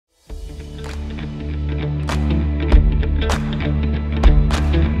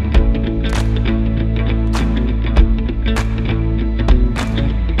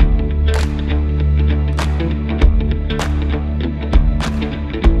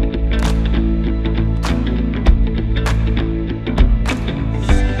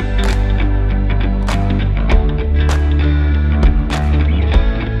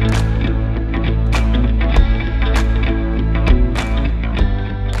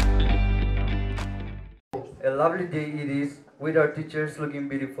lovely day it is, with our teachers looking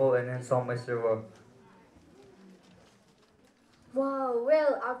beautiful and handsome as ever. Wow,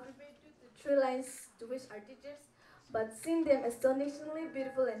 well, I prepared 2 to 3 lines to wish our teachers, but seeing them astonishingly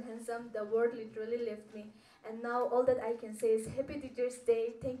beautiful and handsome, the word literally left me. And now all that I can say is Happy Teachers'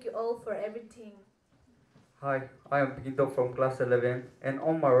 Day. Thank you all for everything. Hi, I am Pinto from class 11, and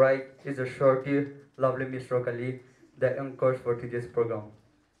on my right is a shorty, lovely Miss Rokali, the anchors for today's program.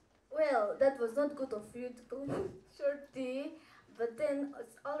 Well, that was not good of you to call me shorty, but then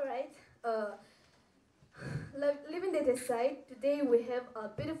it's alright. Uh, Leaving that aside, today we have a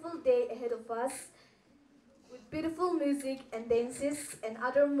beautiful day ahead of us with beautiful music and dances and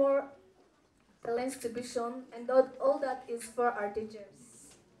other more talents to be shown, and all that is for our teachers.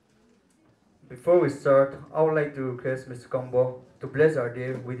 Before we start, I would like to request Mr. Combo to bless our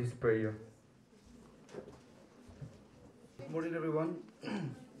day with his prayer. Good morning, everyone.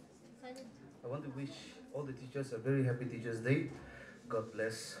 I want to wish all the teachers a very happy Teachers' Day. God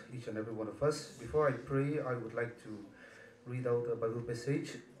bless each and every one of us. Before I pray, I would like to read out a Bible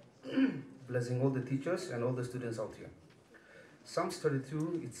passage blessing all the teachers and all the students out here. Psalms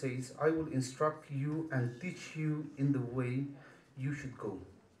 32, it says, I will instruct you and teach you in the way you should go.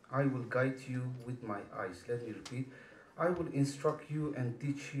 I will guide you with my eyes. Let me repeat. I will instruct you and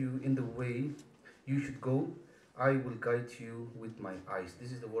teach you in the way you should go. I will guide you with my eyes.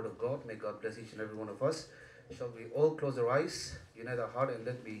 This is the word of God. May God bless each and every one of us. Shall we all close our eyes, unite our heart, and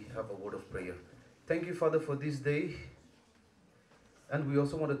let me have a word of prayer. Thank you, Father, for this day. And we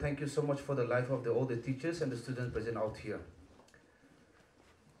also want to thank you so much for the life of all the teachers and the students present out here.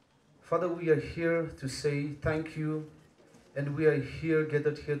 Father, we are here to say thank you. And we are here,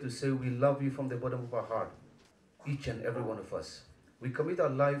 gathered here to say we love you from the bottom of our heart, each and every one of us. We commit our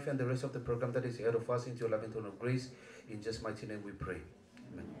life and the rest of the program that is ahead of us into your loving throne of grace. In just mighty name we pray.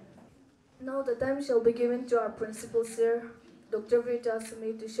 Amen. Now the time shall be given to our principal, sir, Dr. Vita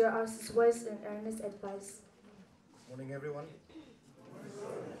Sumi, to share us his wise and earnest advice. Morning, everyone.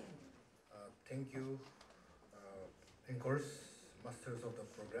 Thank you, anchors, masters of the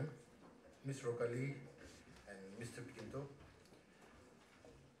program, Ms. Rokali and Mr. Pikinto.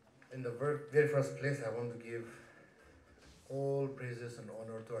 In the very first place, I want to give all praises and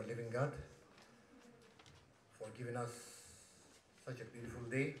honor to our living God for giving us such a beautiful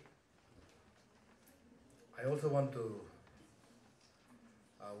day. I also want to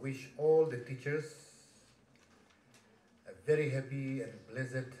wish all the teachers a very happy and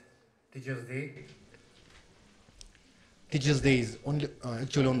blessed Teachers' Day. Teachers' Day is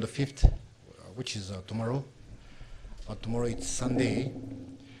actually on the 5th, which is tomorrow. But tomorrow it's Sunday.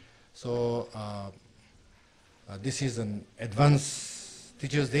 So this is an advanced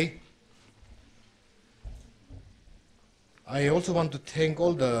Teachers' Day. I also want to thank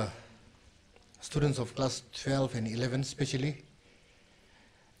all the students of class 12 and 11 especially,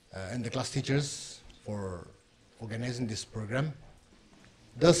 and the class teachers for organizing this program.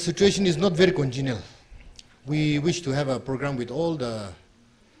 The situation is not very congenial. We wish to have a program with all the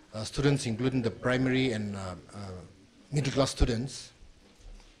students, including the primary and middle class students,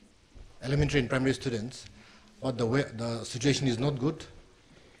 elementary and primary students, but the situation is not good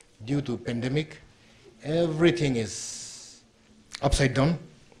due to pandemic. Everything is upside down.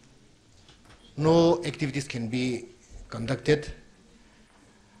 No activities can be conducted,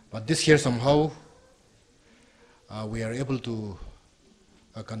 but this year somehow we are able to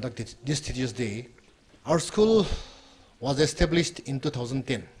conduct this Teachers' Day. Our school was established in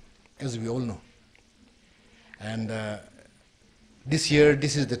 2010, as we all know. And this year,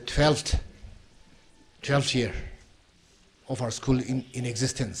 this is the 12th year of our school in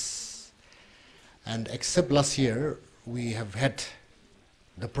existence. And except last year, we have had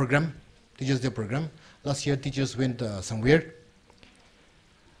the program, Teachers' Day program. Last year, teachers went somewhere.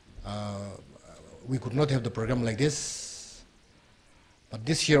 We could not have the program like this. But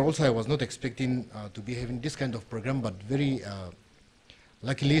this year also I was not expecting to be having this kind of program, but very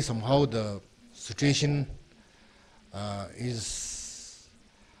luckily somehow the situation is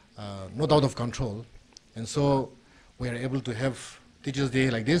not out of control, and so we are able to have Teachers' Day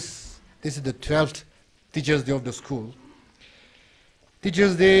like this. This is the 12th Teachers' Day of the school.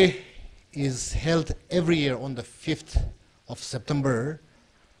 Teachers' Day is held every year on the 5th of September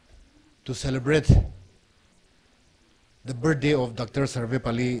to celebrate the birthday of Dr.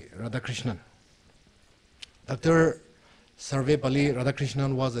 Sarvepalli Radhakrishnan. Dr. Sarvepalli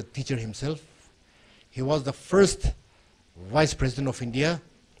Radhakrishnan was a teacher himself. He was the first Vice President of India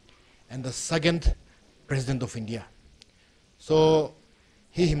and the second President of India. So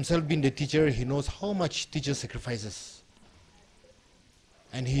he himself being the teacher, he knows how much teacher sacrifices.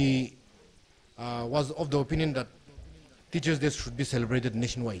 And he was of the opinion that Teachers' Day should be celebrated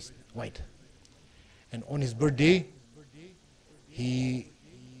nationwide. And on his birthday, he,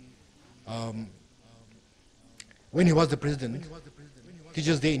 when he was the president,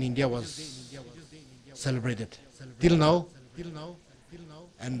 Teachers' Day in India was celebrated till now.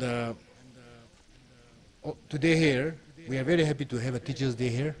 And today here, we are very happy to have a Teachers' Day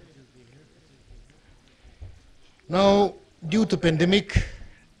here. Now, due to pandemic,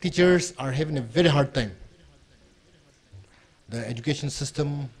 teachers are having a very hard time. The education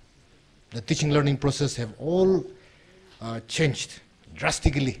system, the teaching learning process have all changed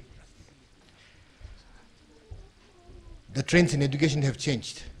drastically. The trends in education have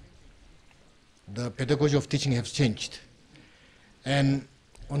changed. The pedagogy of teaching has changed. And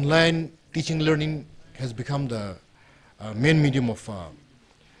online teaching learning has become the main medium of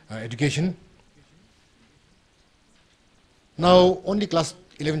education. Now only class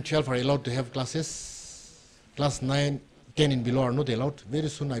 11, 12 are allowed to have classes. Class 9, 10 and below are not allowed. Very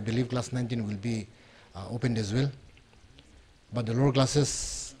soon I believe class 19 will be opened as well. But the lower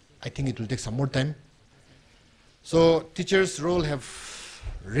classes, I think it will take some more time. So teachers' role have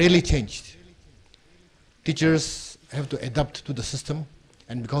really changed. Teachers have to adapt to the system,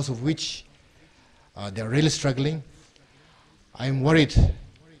 and because of which they are really struggling. I am worried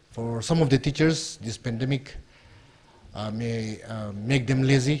for some of the teachers. This pandemic may make them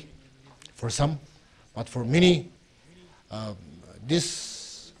lazy for some, but for many,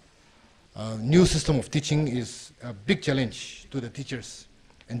 this new system of teaching is a big challenge to the teachers,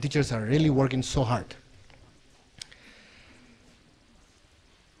 and teachers are really working so hard.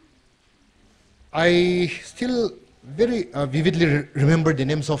 I still very vividly remember the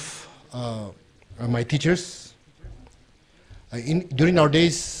names of my teachers. During our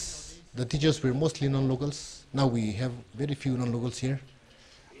days, the teachers were mostly non-locals. Now we have very few non-locals here,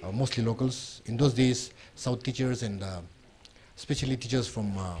 mostly locals. In those days, South teachers and especially teachers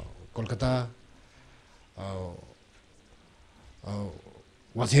from Kolkata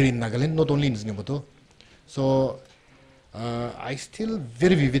was here in Nagaland, not only in Zunheboto. So I still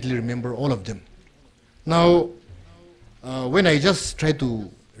very vividly remember all of them. Now, when I just try to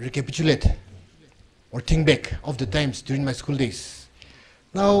recapitulate or think back of the times during my school days,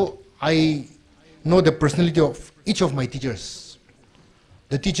 now I know the personality of each of my teachers.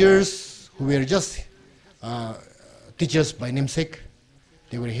 The teachers who were just teachers by namesake,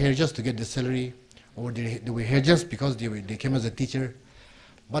 they were here just to get the salary, or they were here just because they came as a teacher.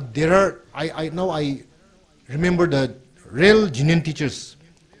 But there are, now I remember the real genuine teachers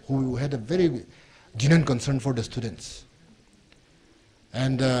who had a very genuine concern for the students,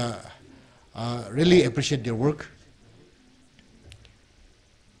 and really appreciate their work.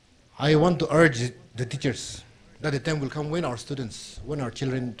 I want to urge the teachers that the time will come when our students, when our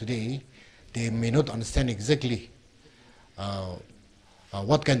children today, they may not understand exactly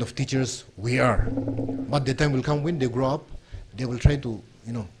what kind of teachers we are. But the time will come when they grow up, they will try to,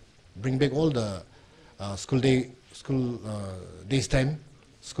 bring back all the school days time,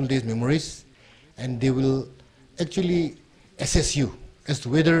 school days memories, and they will actually assess you as to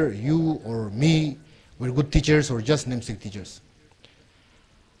whether you or me were good teachers or just namesake teachers.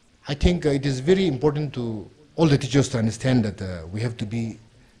 I think it is very important to all the teachers to understand that we have to be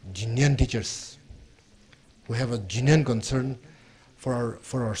genuine teachers who have a genuine concern for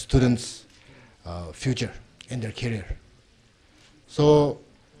our students' future and their career. So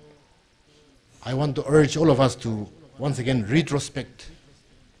I want to urge all of us to once again retrospect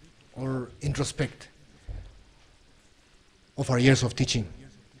or introspect of our years of teaching.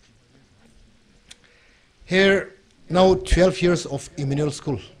 Here, now 12 years of Immanuel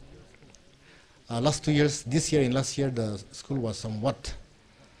school. Last 2 years, this year and last year, the school was somewhat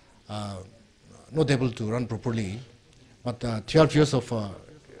not able to run properly, but 12 years of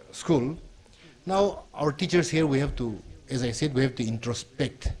school. Now, our teachers here, we have to, as I said, we have to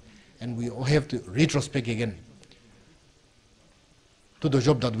introspect, and we have to retrospect again to the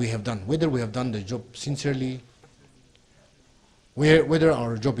job that we have done, whether we have done the job sincerely, whether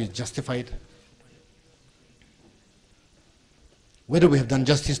our job is justified, whether we have done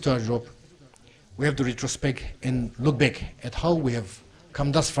justice to our job. We have to retrospect and look back at how we have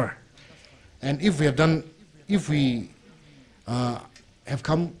come thus far. And if we have done, if we have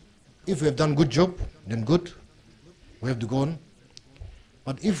done good job, then good, we have to go on.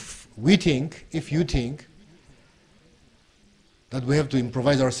 But if you think that we have to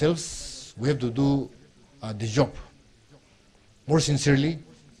improvise ourselves, we have to do the job more sincerely,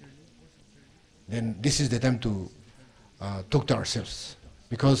 then this is the time to talk to ourselves.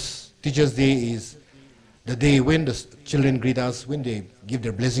 Because Teachers' Day is the day when the children greet us, when they give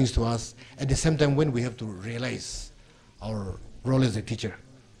their blessings to us, at the same time when we have to realize our role as a teacher.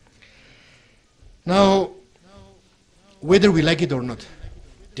 Now, whether we like it or not,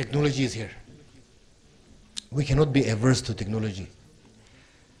 technology is here. We cannot be averse to technology.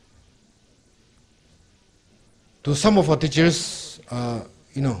 To some of our teachers,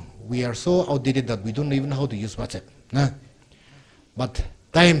 we are so outdated that we don't even know how to use WhatsApp. Nah? But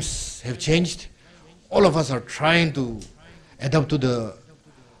times have changed. All of us are trying to adapt to the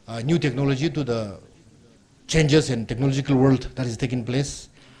new technology, to the changes in technological world that is taking place.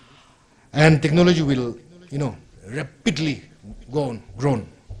 And technology will, rapidly grown.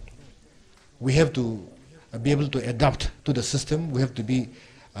 We have to be able to adapt to the system. We have to be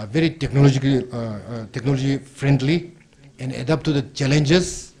very technology friendly and adapt to the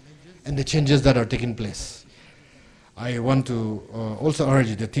challenges and the changes that are taking place. I want to also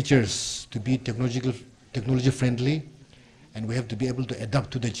urge the teachers to be technology friendly, and we have to be able to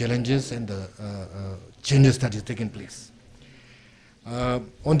adapt to the challenges and the changes that is taking place.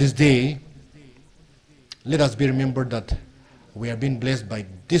 On this day, let us be remembered that we are being blessed by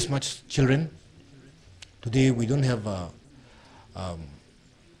this much children. Today we don't have,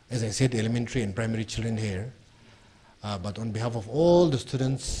 as I said, elementary and primary children here, but on behalf of all the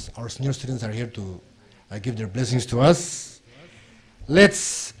students, our senior students are here to give their blessings to us.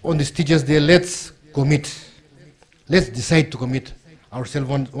 Let's, on this Teachers' Day, let's commit. Let's decide to commit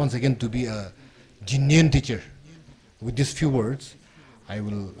ourselves once again to be a genuine teacher. With these few words, I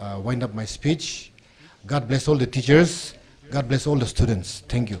will wind up my speech. God bless all the teachers. God bless all the students.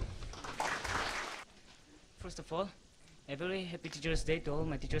 Thank you. First of all, a very happy Teachers' Day to all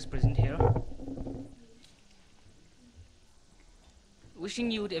my teachers present here. Wishing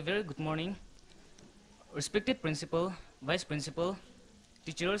you a very good morning, respected principal, vice principal,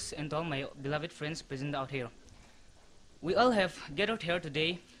 teachers, and all my beloved friends present out here. We all have gathered here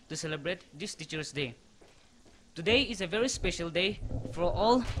today to celebrate this Teachers' Day. Today is a very special day for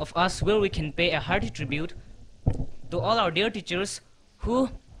all of us, where we can pay a hearty tribute to all our dear teachers who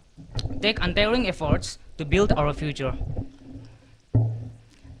take untiring efforts to build our future.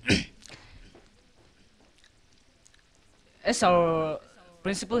 As our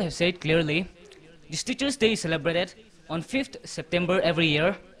principal has said clearly, this Teachers' Day is celebrated on 5th September every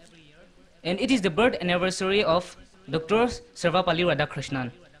year, and it is the birth anniversary of Dr. Sarvapalli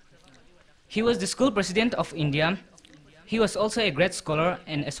Radhakrishnan. He was the school president of India. He was also a great scholar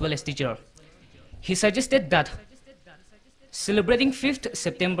and as well as teacher. He suggested that celebrating 5th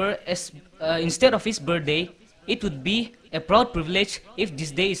September as, instead of his birthday, it would be a proud privilege if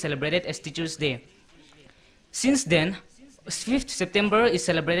this day is celebrated as Teachers' Day. Since then, 5th September is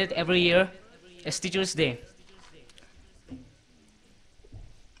celebrated every year as Teachers' Day.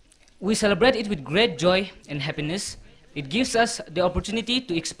 We celebrate it with great joy and happiness. It gives us the opportunity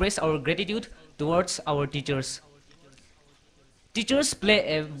to express our gratitude towards our teachers. Teachers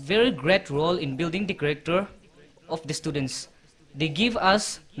play a very great role in building the character of the students. They give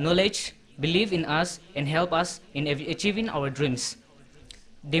us knowledge, believe in us, and help us in achieving our dreams.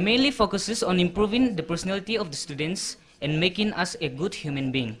 They mainly focuses on improving the personality of the students and making us a good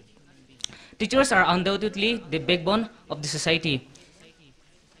human being. Teachers are undoubtedly the backbone of the society.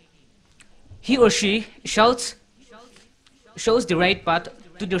 He or she shows the right path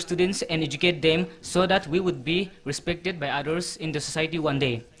to their students and educate them so that we would be respected by others in the society one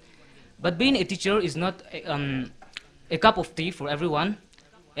day. But being a teacher is not a cup of tea for everyone,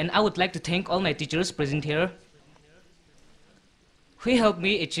 and I would like to thank all my teachers present here who helped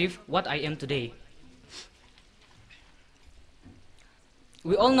me achieve what I am today.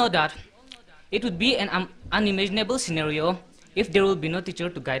 We all know that it would be an unimaginable scenario if there will be no teacher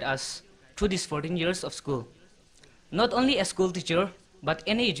to guide us through these 14 years of school. Not only a school teacher, but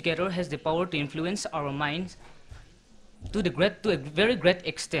any educator has the power to influence our minds to a very great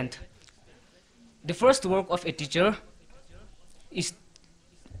extent. The first work of a teacher is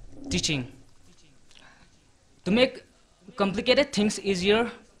teaching. To make complicated things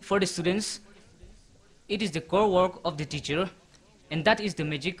easier for the students, it is the core work of the teacher, and that is the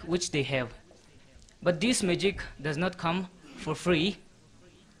magic which they have. But this magic does not come for free.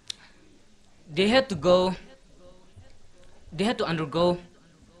 They had to undergo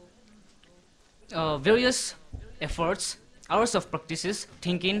various efforts, hours of practices,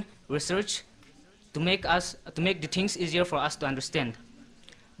 thinking, research, to make the things easier for us to understand.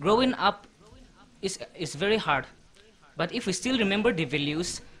 Growing up is very hard, but if we still remember the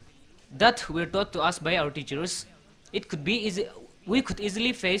values that were taught to us by our teachers, it could be easy. We could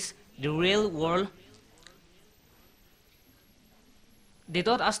easily face the real world. They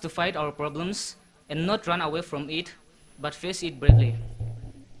taught us to fight our problems and not run away from it, but face it bravely.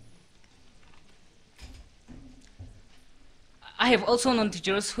 I have also known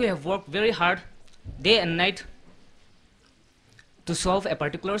teachers who have worked very hard, day and night, to solve a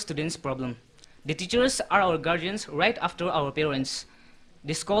particular student's problem. The teachers are our guardians right after our parents.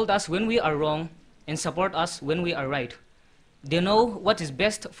 They scold us when we are wrong and support us when we are right. They know what is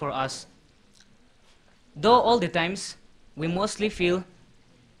best for us. Though all the times, we mostly feel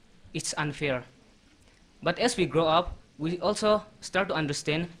it's unfair. But as we grow up, we also start to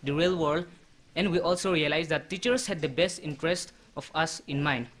understand the real world, and we also realize that teachers had the best interest of us in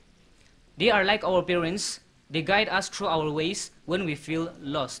mind. They are like our parents. They guide us through our ways when we feel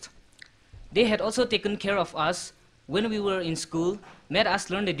lost. They had also taken care of us when we were in school, made us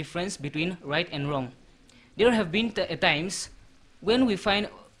learn the difference between right and wrong. There have been times when we find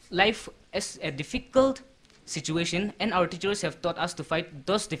life as a difficult situation, and our teachers have taught us to fight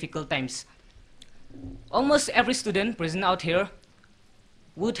those difficult times. Almost every student present out here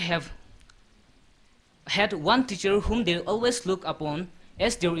would have had one teacher whom they always look upon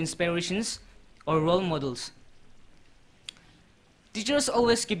as their inspirations or role models. Teachers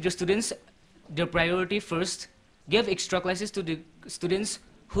always keep their students their priority first, gave extra classes to the students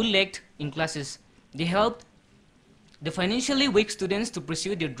who lacked in classes. They helped the financially weak students to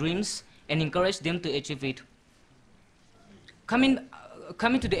pursue their dreams and encouraged them to achieve it. Coming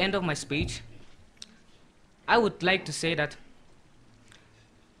to the end of my speech, I would like to say that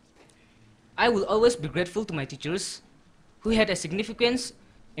I will always be grateful to my teachers who had a significant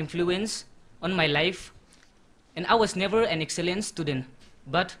influence on my life, and I was never an excellent student,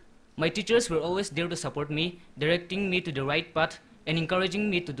 but my teachers were always there to support me, directing me to the right path and encouraging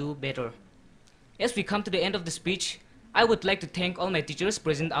me to do better. As we come to the end of the speech, I would like to thank all my teachers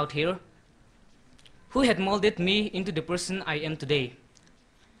present out here who had molded me into the person I am today.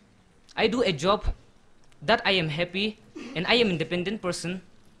 I do a job that I am happy, and I am an independent person.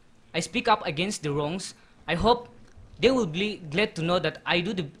 I speak up against the wrongs. I hope they will be glad to know that I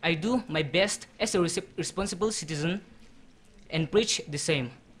do my best as a responsible citizen and preach the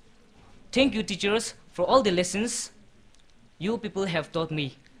same. Thank you, teachers, for all the lessons you people have taught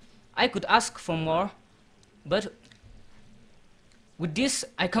me. I could ask for more, but with this,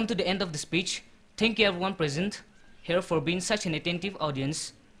 I come to the end of the speech. Thank you, everyone present here, for being such an attentive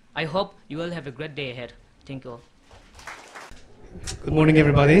audience. I hope you will have a great day ahead. Thank you all. Good morning,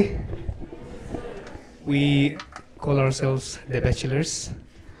 everybody. We call ourselves the Bachelors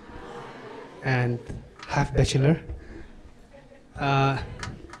and half Bachelor.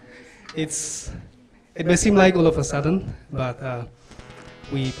 It may seem like all of a sudden, but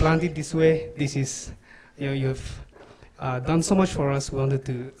we planned it this way. This is, you've done so much for us. We wanted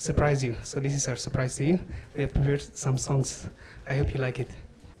to surprise you, so this is our surprise to you. We have prepared some songs. I hope you like it.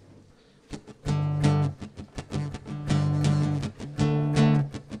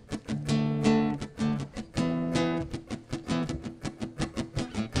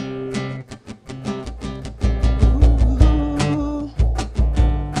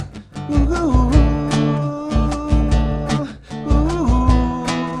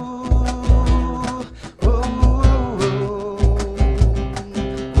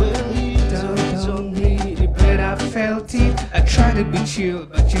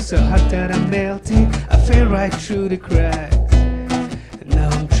 But you're so hot that I'm melting. I fell right through the cracks, and now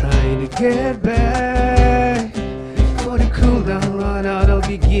I'm trying to get back. Before the cool down run out, I'll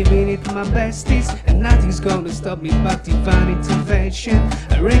be giving it my bestest, and nothing's gonna stop me but divine intervention.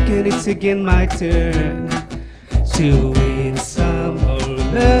 I reckon it's again my turn to win some or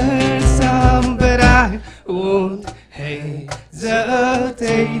learn some, but I won't hesitate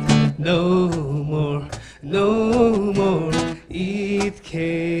no more, no more. It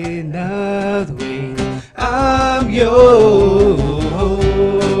cannot wait. I'm yours.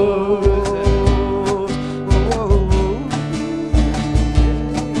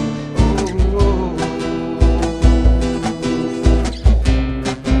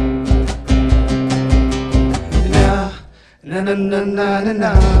 Na na na na na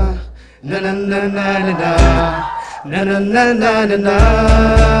na na na na na na na na na na na na.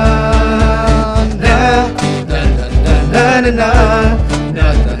 Na na na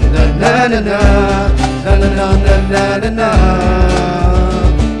na na na na na na na na na.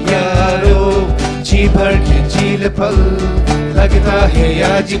 यारो जी भर के झील पल लगता है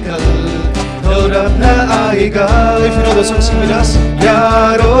आजकल दौड़ब न आएगा. If you know the song, sing with us.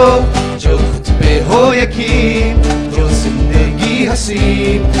 यारो जो खुद पे हो यकीन, जो जिंदगी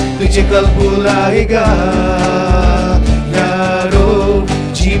हसीन तुझे कल बुलाएगा. यारो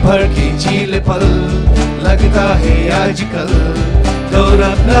जी भर के झील पल लगता है आजकल दौर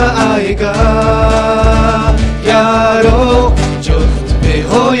अपना आएगा यारो, जो खुद पे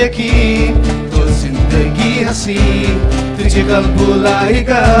हो यकीन तो जिंदगी हंसी तुझे कल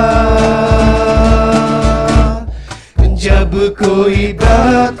बुलाएगा। जब कोई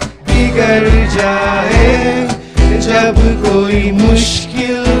बात बिगड़ जाए, जब कोई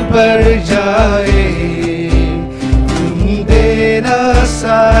मुश्किल बढ़ जाए, तुम देना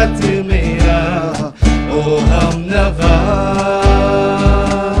साथ मेरा ओ हमनवा।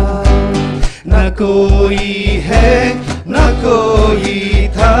 न कोई है न कोई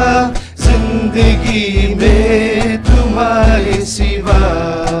था जिंदगी में तुम्हारे सिवा,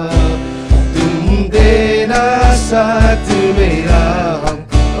 तुम देना साथ मेरा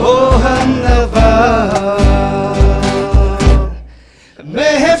ओ हमनवा।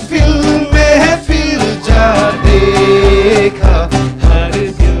 महफिल महफिल जा देखा, हर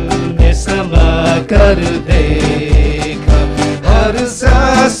दिल में समा कर देखा, हर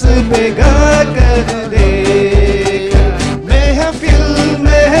सांस पे गा कर देखा। महफिल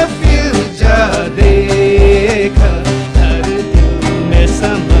महफिल जा देखा, हर दिल में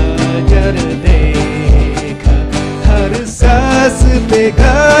समा कर देखा, हर सांस पे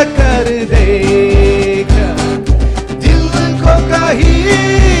गा कर देखा। दिल को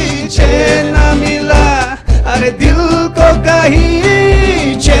कहीं चैन न मिला, अरे दिल को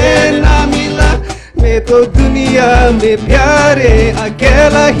कहीं चैन न मिला, मैं तो दुनिया में प्यारे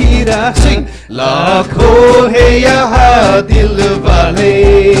अकेला ही रहा। लाखों है यहाँ दिल वाले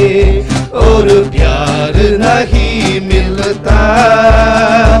और प्यार नहीं मिलता,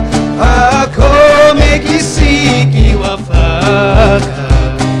 आँखों में किसी की वफा का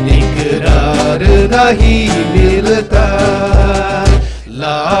इकरार नहीं मिलता।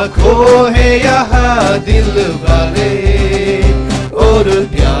 लाखों है यहाँ दिल वाले और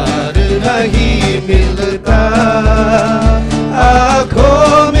प्यार नहीं मिलता,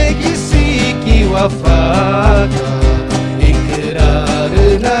 आँखों में किसी की वफा का इकरार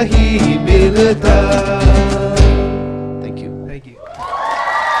नहीं मिलता। Thank you. Thank you.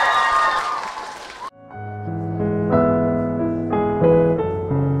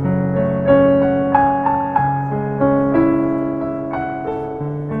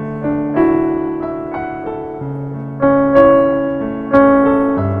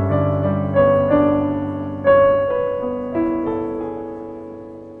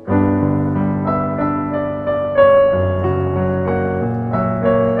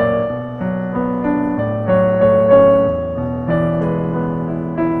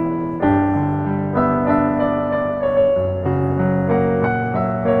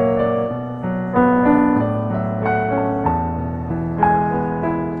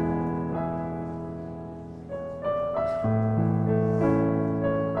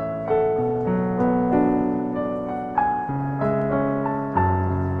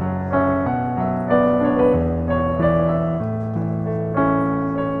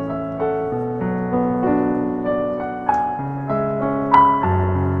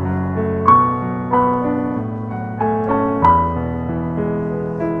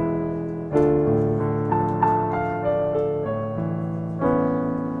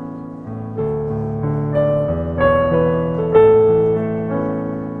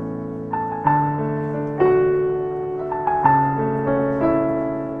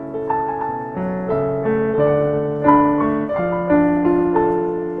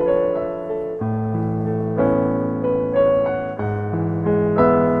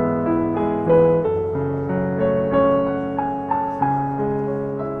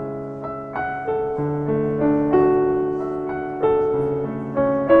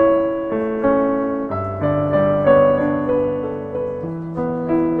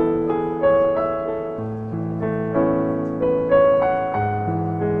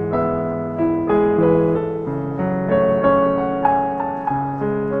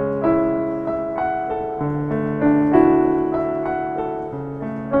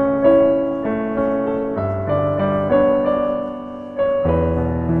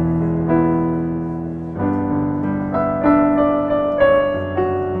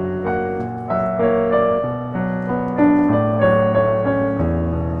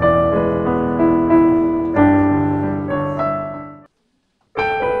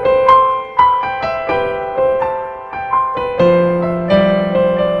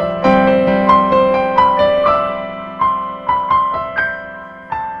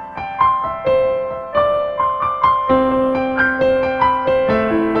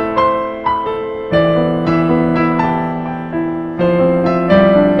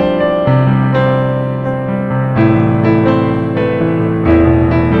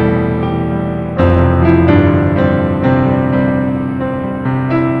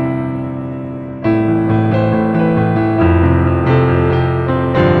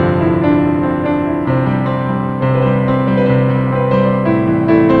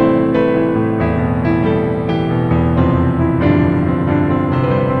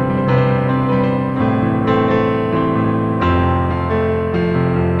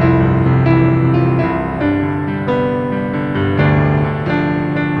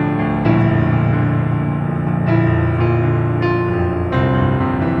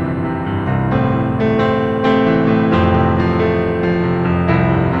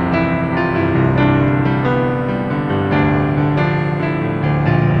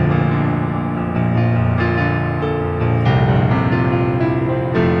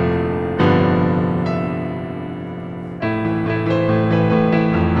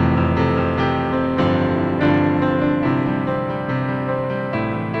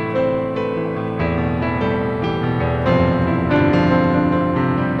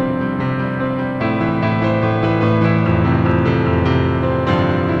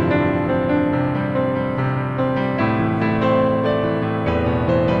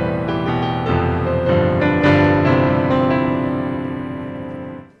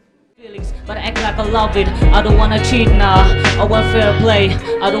 love it. I don't wanna cheat now, I want fair play.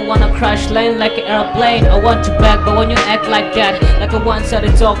 I don't wanna crash land like an airplane. I want you back, but when you act like that, like a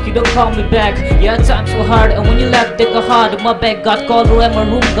one-sided talk, you don't call me back. Yeah, times were hard, and when you left, they got hard. My bed got colder and my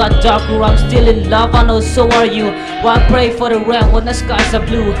room got darker. I'm still in love, I know, so are you. Well, I pray for the rain when the skies are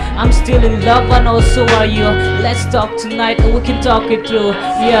blue. I'm still in love, I know, so are you. Let's talk tonight and we can talk it through,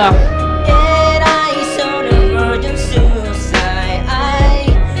 yeah. Dead eyes on the verge of suicide. I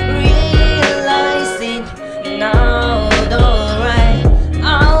realize it now, alright.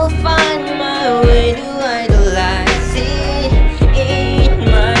 I'll find my way to idolize it. In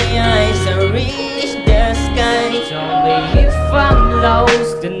my eyes I reach the sky. Tell me if I'm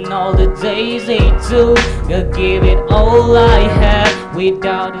lost in all the days they took. I'll give it all I have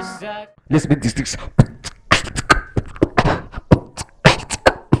without a sec. Let's make these things.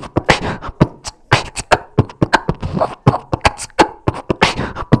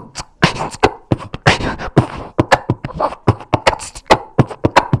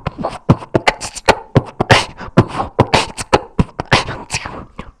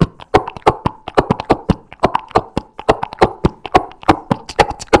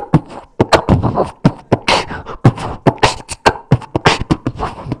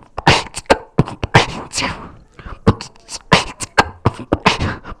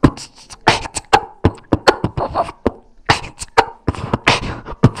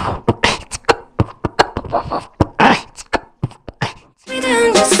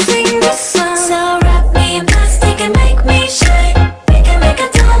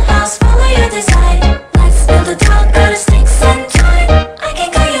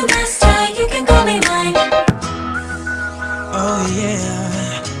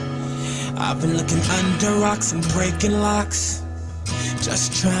 I've been looking under rocks and breaking locks,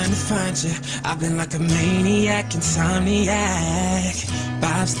 just trying to find you. I've been like a maniac, insomniac,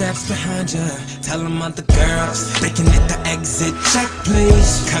 5 steps behind you. Tell them other girls they can hit the exit check,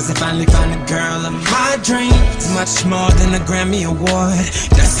 please. Cause I finally found a girl of my dreams. Much more than a Grammy award,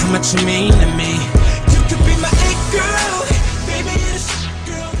 that's how much you mean to me. You could be my it girl, baby, you're the shit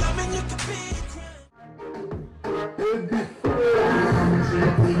girl. I mean, you could be a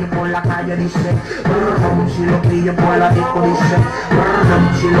Por la calle dice, si lo pillo por la disco dice,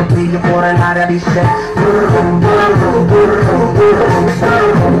 si lo pillo por el área dice,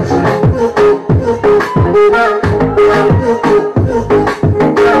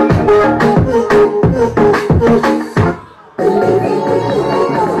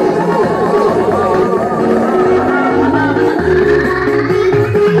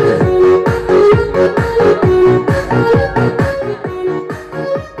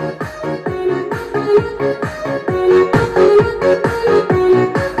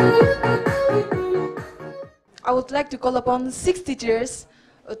 I would like to call upon 6 teachers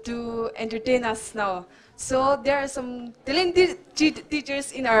to entertain us now. So there are some talented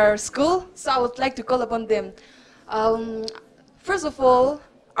teachers in our school, so I would like to call upon them. First of all,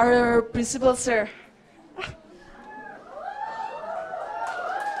 our principal sir.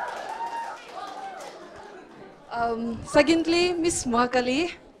 Secondly, Miss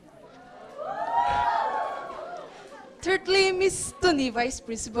Muakali. Thirdly, Miss Tony, Vice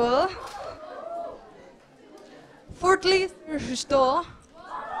Principal. Fourthly, Sir.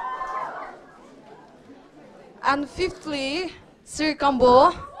 And fifthly, Sir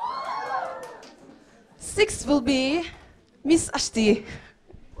Kambo. Sixth will be Miss Ashti.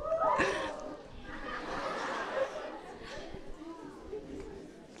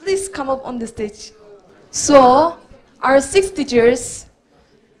 Please come up on the stage. So, our 6 teachers,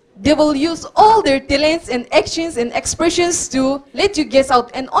 they will use all their talents and actions and expressions to let you guess out.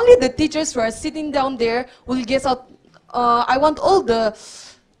 And only the teachers who are sitting down there will guess out. I want all the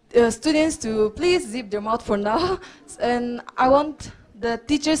students to please zip their mouth for now. And I want the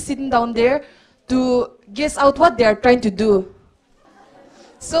teachers sitting down there to guess out what they are trying to do.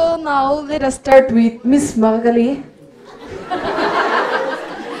 So now let us start with Miss Magali.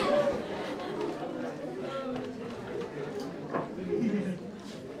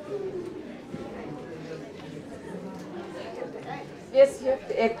 Yes, you have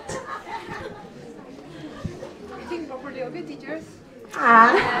to act. Acting properly, okay, teachers?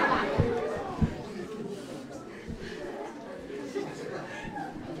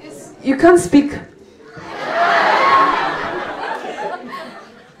 Yes, you can't speak.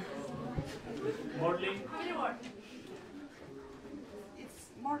 Modeling. It's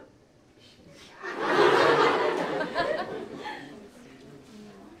more.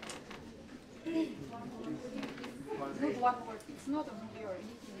 Not one word. It's not a movie or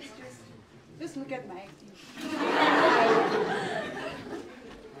anything. It's just look at my acting.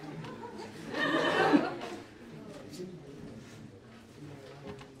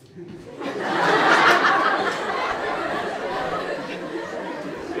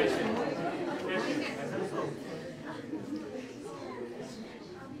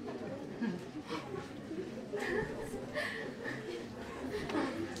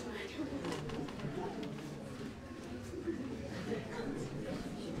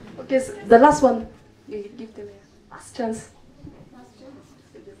 Because the last one, you give them a last chance.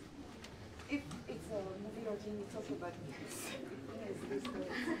 If it's a movie or game, it's okay, but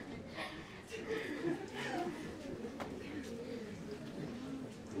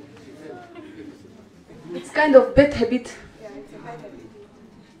it's kind of bad habit. Yeah, it's a bad habit.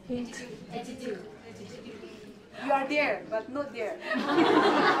 Hint. Attitude. You are there, but not there.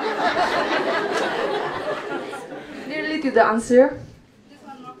 Nearly to the answer.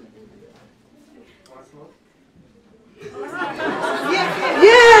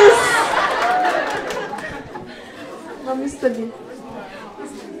 Yes! Mami study.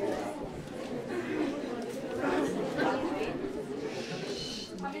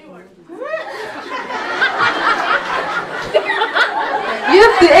 You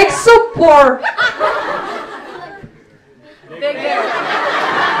have to act so poor.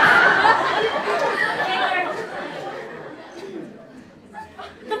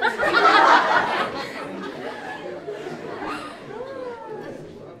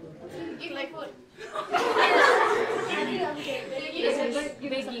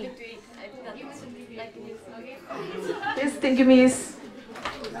 Yes, thank you, Miss.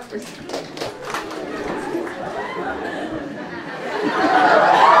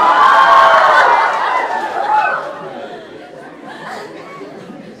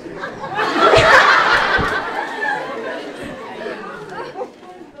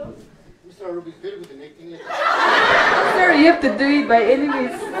 Mr. Arup is very good in acting. Sir, you have to do it by any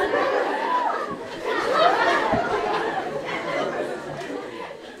means.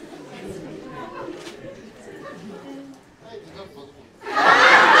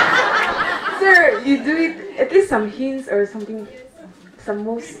 Sir, you do it at least some hints or something, some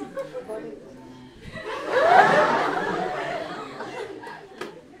moves.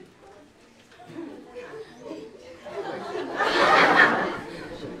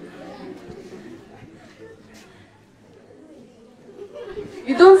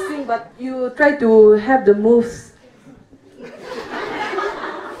 You don't sing, but you try to have the moves.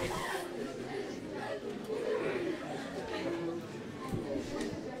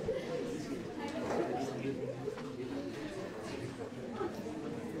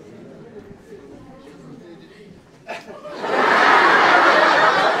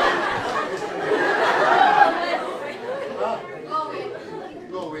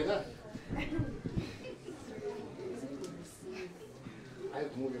 Go away, huh? I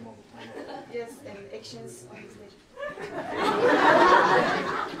have to move him on. Yes, and actions on the stage.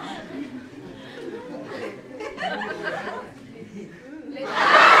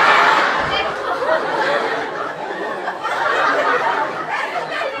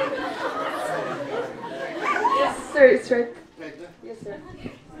 Yes, sir, it's right. Right there? Yes, sir.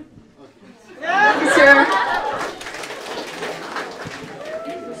 Okay. Yes, sir.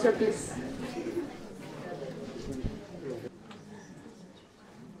 Yes, sir, please.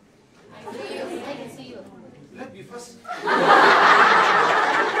 I can see you. Let me first.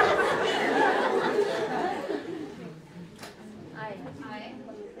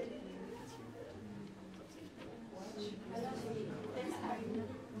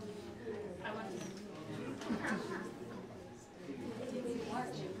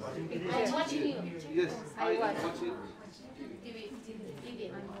 I'm watching you. Yes, I watch. watching. TV.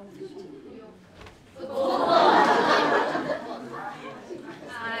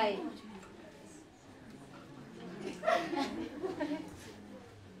 I.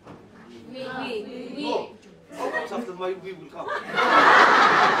 We. No. How comes after my we will come? I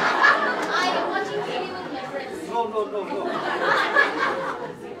am watching TV with my friends. No.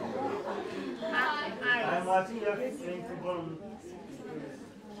 I'm watching your playing football.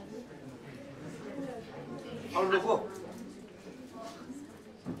 Our logo?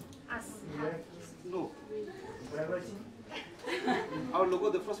 Us. No. We're watching. Our logo,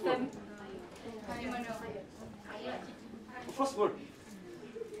 the first word. Immanuel. First word.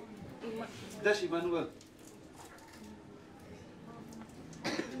 Dash Immanuel.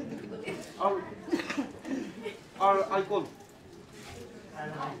 Our icon.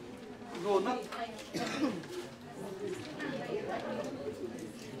 No, not.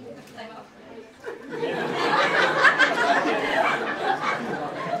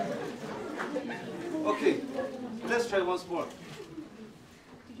 Okay, let's try once more.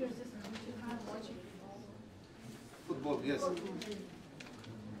 Football, yes.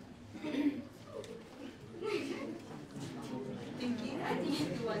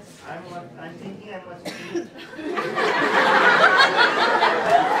 I'm thinking I'm watching.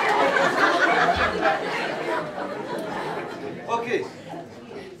 Okay.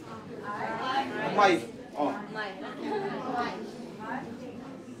 My. Oh.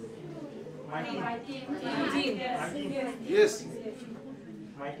 Yes.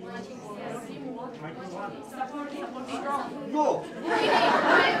 No.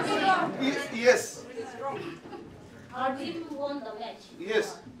 Yes. Our team won the match.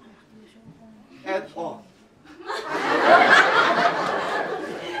 Yes. At all.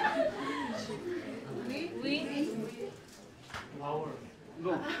 We.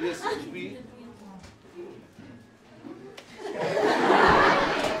 No. Yes. We.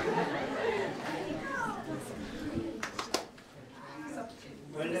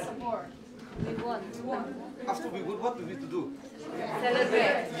 We won. After we win, what do we need to do?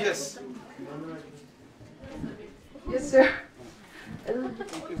 Celebrate. Yes. Yes, sir.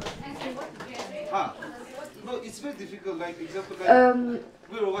 Ah. No, it's very difficult. Like example, like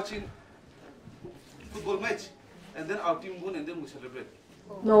we were watching football match, and then our team won, and then we celebrate.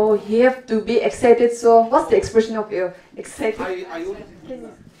 No, you have to be excited. So, what's the expression of your excited? I only.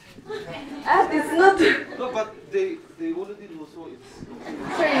 It's not. No, but they already know, so it's.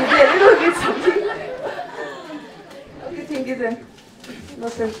 Sorry, you did a little bit something. Okay, thank you then. No,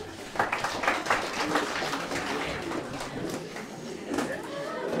 sir.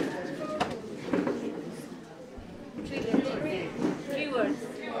 Three words.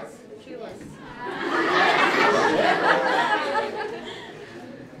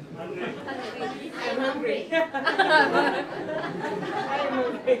 I'm hungry.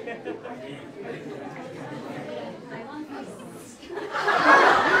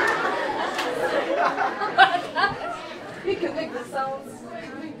 You can make the sounds.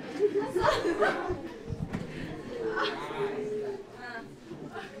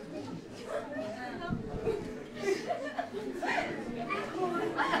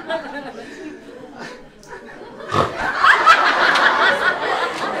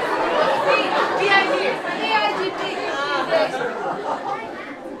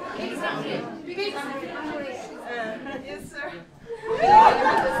 Yes, sir.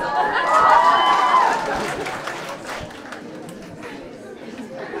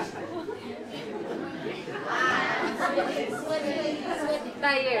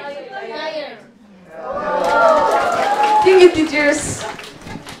 Tired. Thank you, teachers.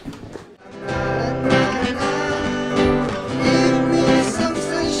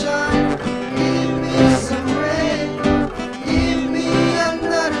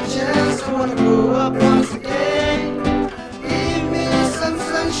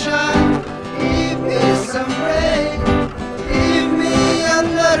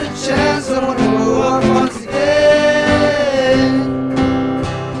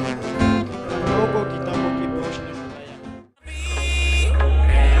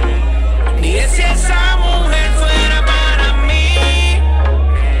 Ni si esa mujer fuera para mí,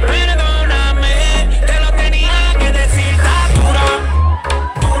 perdóname, te lo tenía que decir. Está dura,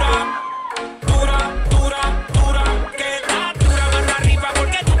 que está dura más arriba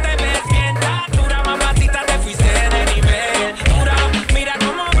porque tú te ves bien. Está dura, mamacita, te fuiste de nivel. Dura, mira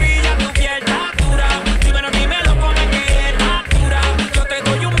cómo brilla tu piel. Está dura, dímelo cómo es que está dura. Yo te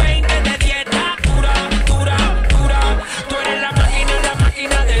doy un 20 de 10. Está dura, tú eres la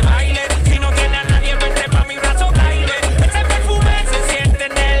máquina de baile. Si no tienes a nadie, vente pa' mi brazo, baile. Ese perfume se siente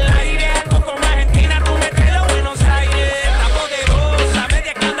en el aire. Algo como Argentina, tú mételo Buenos Aires. Está poderosa,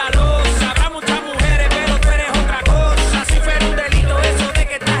 media escandalosa. Habrá muchas mujeres, pero tú eres otra cosa. Si fuera un delito eso de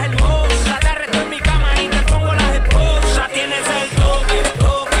que estás hermosa, te arresto en mi cama y te pongo las esposas. Tienes el toque.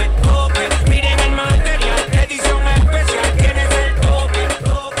 Miren el material, edición especial. Tienes el toque,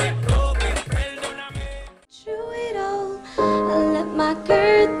 perdóname. Through it all, I let my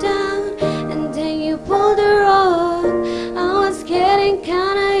guard down, and then you pulled the rug. I was getting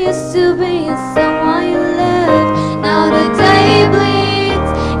kinda used to being someone you loved. Now the day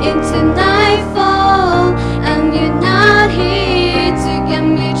bleeds into nightfall, and you're not here to get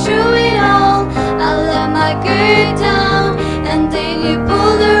me through it all. I let my guard down, and then you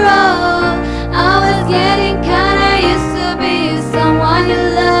pulled the rug. I was getting kinda used to being someone you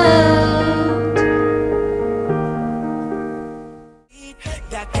loved.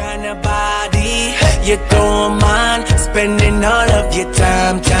 That kind of body, you don't mind spending all of your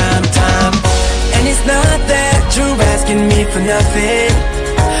time. And it's not that you're asking me for nothing.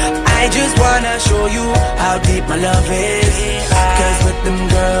 I just wanna show you how deep my love is. Cause with them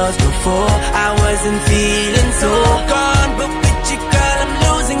girls before, I wasn't feeling so gone. But with you, girl, I'm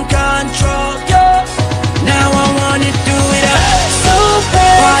losing control. Now I wanna do it up so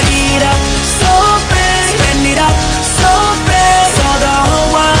bad. Party it up so bad. Spend it up so bad. So the whole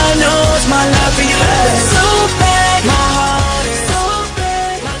world knows my love for you is so bad. My heart is so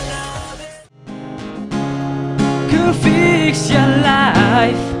bad. My love is Could fix your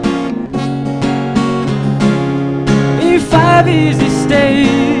life 5 easy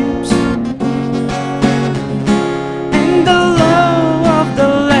steps, and the law of the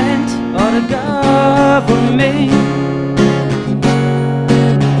land or the government.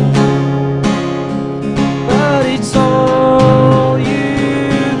 But it's all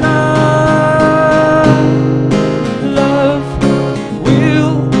you got. Love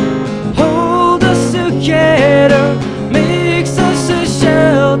will hold us together, makes us a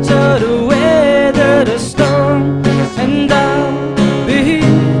shelter to weather the storm. And I'll be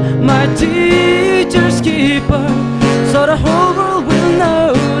my teacher's keeper, so the whole world will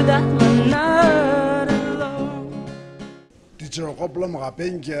know that we're not alone. Teacher qobla mga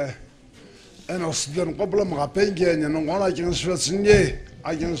penke en student qobla mga penke ni ngona king swetsinye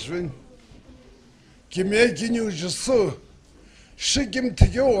agin swin kimye kinyu jisu shikim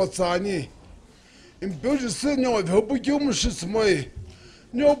tige otsani imbuji se nyo hobu gyum shismoy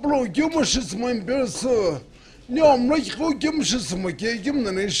nyo blo gyum shismoy imbuji nyo mrik go gyum shismoy ge gyum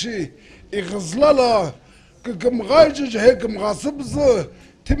naneshi igzlala kgum gaji je gum gasibz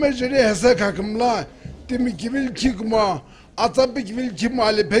timejeri hesaka kumla timi gibil kigma Atabik will give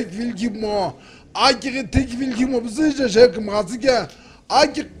my peg will give more. I get take will give up the shake Maziga. I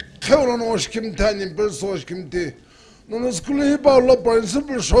get Koran Oshkim Tan in Bersoshkim tea. No school about la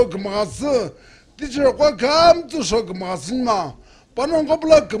principal shock Masa. Teacher, what come to shock Masima? Panon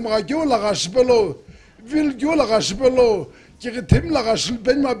Gobla Kamagula Gashbelo. Will Gula Gashbelo. Get him like a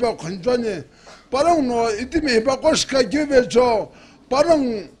shilpen my back conjoine. Paron no, it may Bakoshka give a jaw.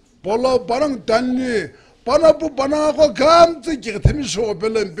 Paron Polo Paron Tanli. Panapu Panako come to get him show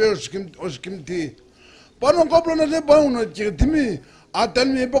Bell and Bearskim Oshkim tea. Panon Goblin de Bone get me. I tell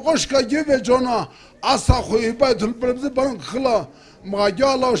me Bakoshka give a Jonah. Asa who by to the Bankla. My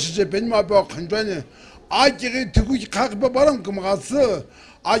Yala Shipen my back and join. I get it to Kakba Barankamasa.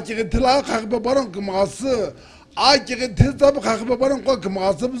 I get it to La Kakba Barankamasa. I get it to Kakba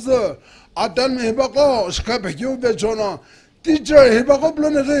Barankamasa. I tell me Bako, Skapa Yuve Jonah. Teacher Hibako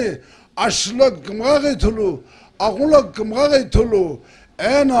Blanere. Ashlag Gmari Tulu, Agulag Gmari Tulu,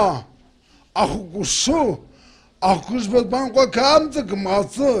 Ena, Ahugusu, Ahusbet Banko Kam the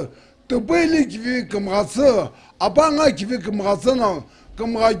Gmasa, the Bailey Kivi Gmasa, Abanga Kivi Gmasana,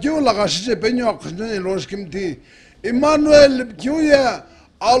 Gmaju Lagashi Benyo Loshkim tea, Immanuel Kuya,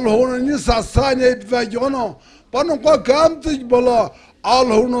 Alhorani Sasane Vajono, Panonko Kam the Bola,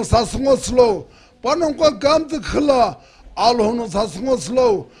 Alhono Sasmo slow, Panonko Kam the Killa, Alhono Sasmo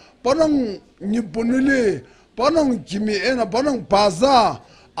slow. Panong Nipunili, Panong Kimi Ena, Panong Paza,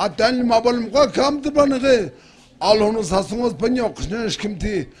 Atani Mabal Mka come to Banare, Alhonos Hasongos Panyok,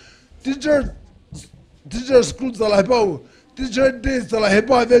 Kimti, teacher schools the Labo, teacher days the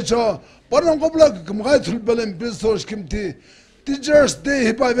Laheba Vecha, Panong Goblak, Kamaitul Belen Bisos Kimti, teachers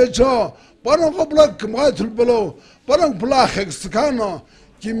day Hiba Vecha, Panong Goblak, Kamaitul Belo, Panong Blak Hexicano,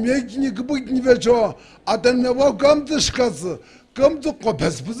 Kimyaki Kubuk Vecha, Atani come to Skaz. Come to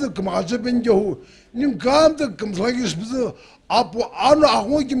Copes, Kamaja Ben Yo, you come to Kamslagish Bizu, up on a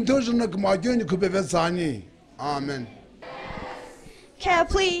working version of Kamajan Kubevesani. Amen. Care,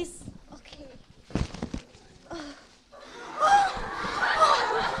 please. Okay.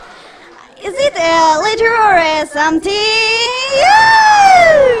 Is it a letter or a something?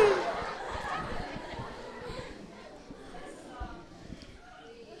 Yeah!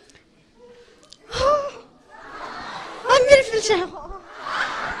 I'm beautiful.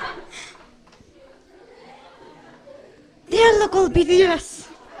 Dear local BDS,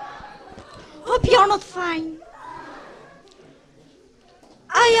 hope you're not fine.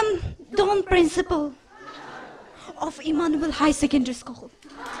 I am Dawn Principal of Immanuel High Secondary School.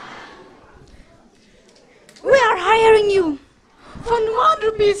 We are hiring you for 1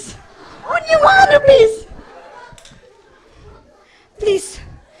 rupees. Only 1 rupees. Please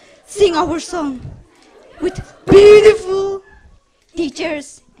sing our song with beautiful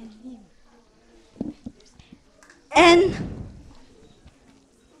teachers and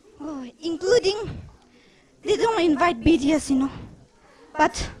including they don't invite BTS,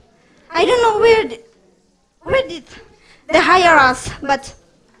 but I don't know where did they hire us, but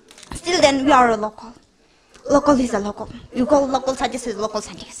still then we are a local. Local is a local. You call local scientists is local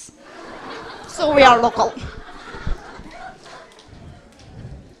scientists. So we are local.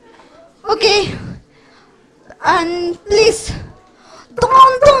 Okay. And please,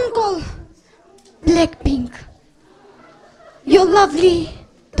 don't call Blackpink. You're lovely,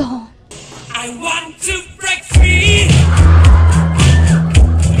 Dawn. I want to break free.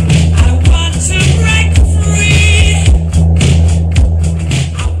 I want to break free.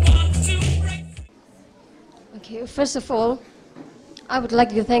 Okay, first of all, I would like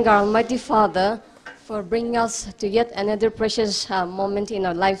to thank our Almighty Father for bringing us to yet another precious moment in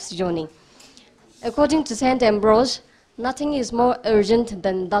our life's journey. According to St. Ambrose, nothing is more urgent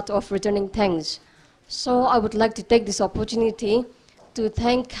than that of returning thanks. So I would like to take this opportunity to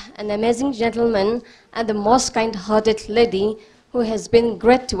thank an amazing gentleman and the most kind-hearted lady who has been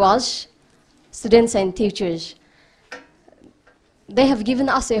great to us, students and teachers. They have given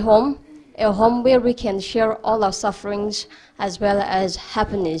us a home where we can share all our sufferings as well as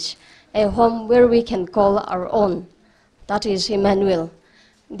happiness, a home where we can call our own. That is Immanuel.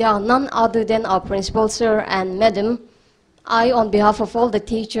 They are none other than our principal sir and madam. I, on behalf of all the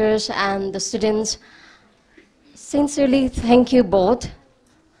teachers and the students, sincerely thank you both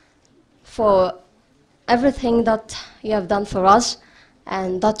for everything that you have done for us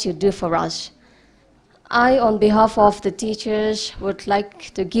and that you do for us. I, on behalf of the teachers, would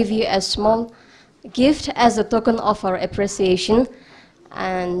like to give you a small gift as a token of our appreciation.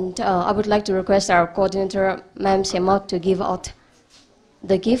 And I would like to request our coordinator, Ma'am Sema, to give out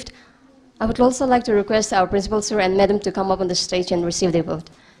the gift. I would also like to request our principal sir and madam to come up on the stage and receive the vote.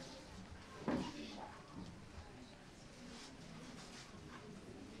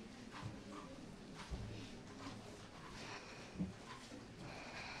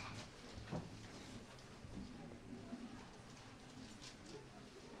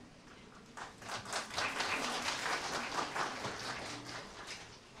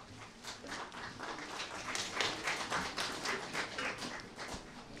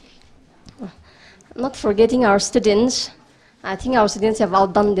 Not forgetting our students, I think our students have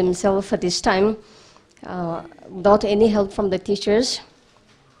outdone themselves at this time without any help from the teachers.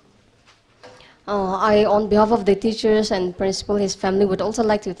 I, on behalf of the teachers and principal, his family, would also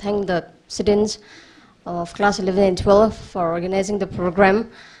like to thank the students of class 11 and 12 for organizing the program.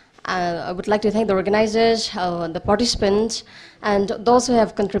 I would like to thank the organizers, the participants, and those who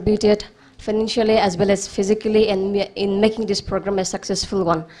have contributed financially as well as physically in making this program a successful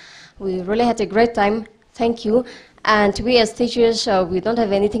one. We really had a great time. Thank you. And we as teachers, we don't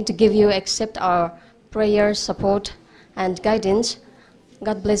have anything to give you except our prayer, support, and guidance.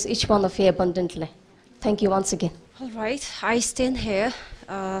 God bless each one of you abundantly. Thank you once again. All right, I stand here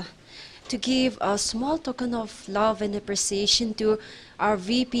to give a small token of love and appreciation to our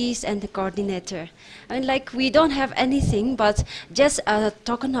VPs and the coordinator. I mean, like, we don't have anything, but just a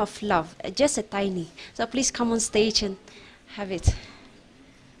token of love, just a tiny. So please come on stage and have it.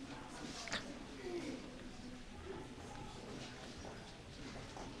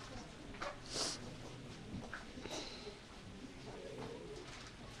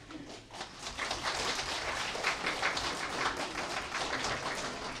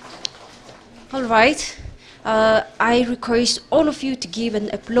 All right, I request all of you to give an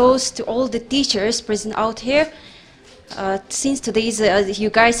applause to all the teachers present out here. Since today is, you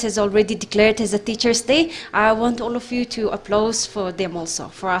guys has already declared as a Teachers' Day, I want all of you to applause for them also,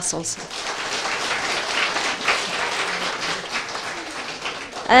 for us also.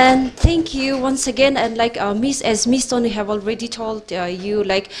 And thank you once again, and like as Miss Tony have already told you,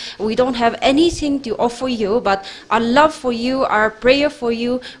 like, we don't have anything to offer you, but our love for you, our prayer for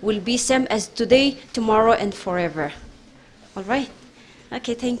you will be same as today, tomorrow, and forever. All right?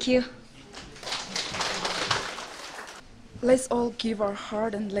 Okay, thank you. Let's all give our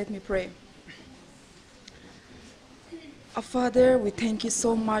heart and let me pray. Our Father, we thank you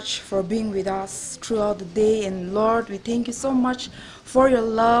so much for being with us throughout the day, and Lord, we thank you so much for your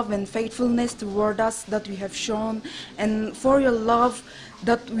love and faithfulness toward us that we have shown, and for your love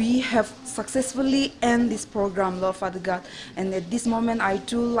that we have successfully end this program, Lord Father God. And at this moment, I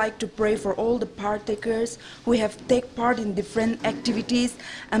too like to pray for all the partakers who have taken part in different activities,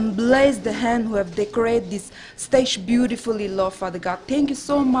 and bless the hand who have decorated this stage beautifully, Lord Father God. Thank you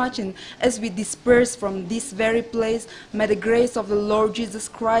so much, and as we disperse from this very place, may the grace of the Lord Jesus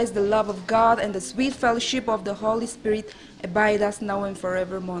Christ, the love of God, and the sweet fellowship of the Holy Spirit abide us now and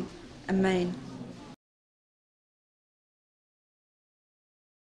forevermore. Amen.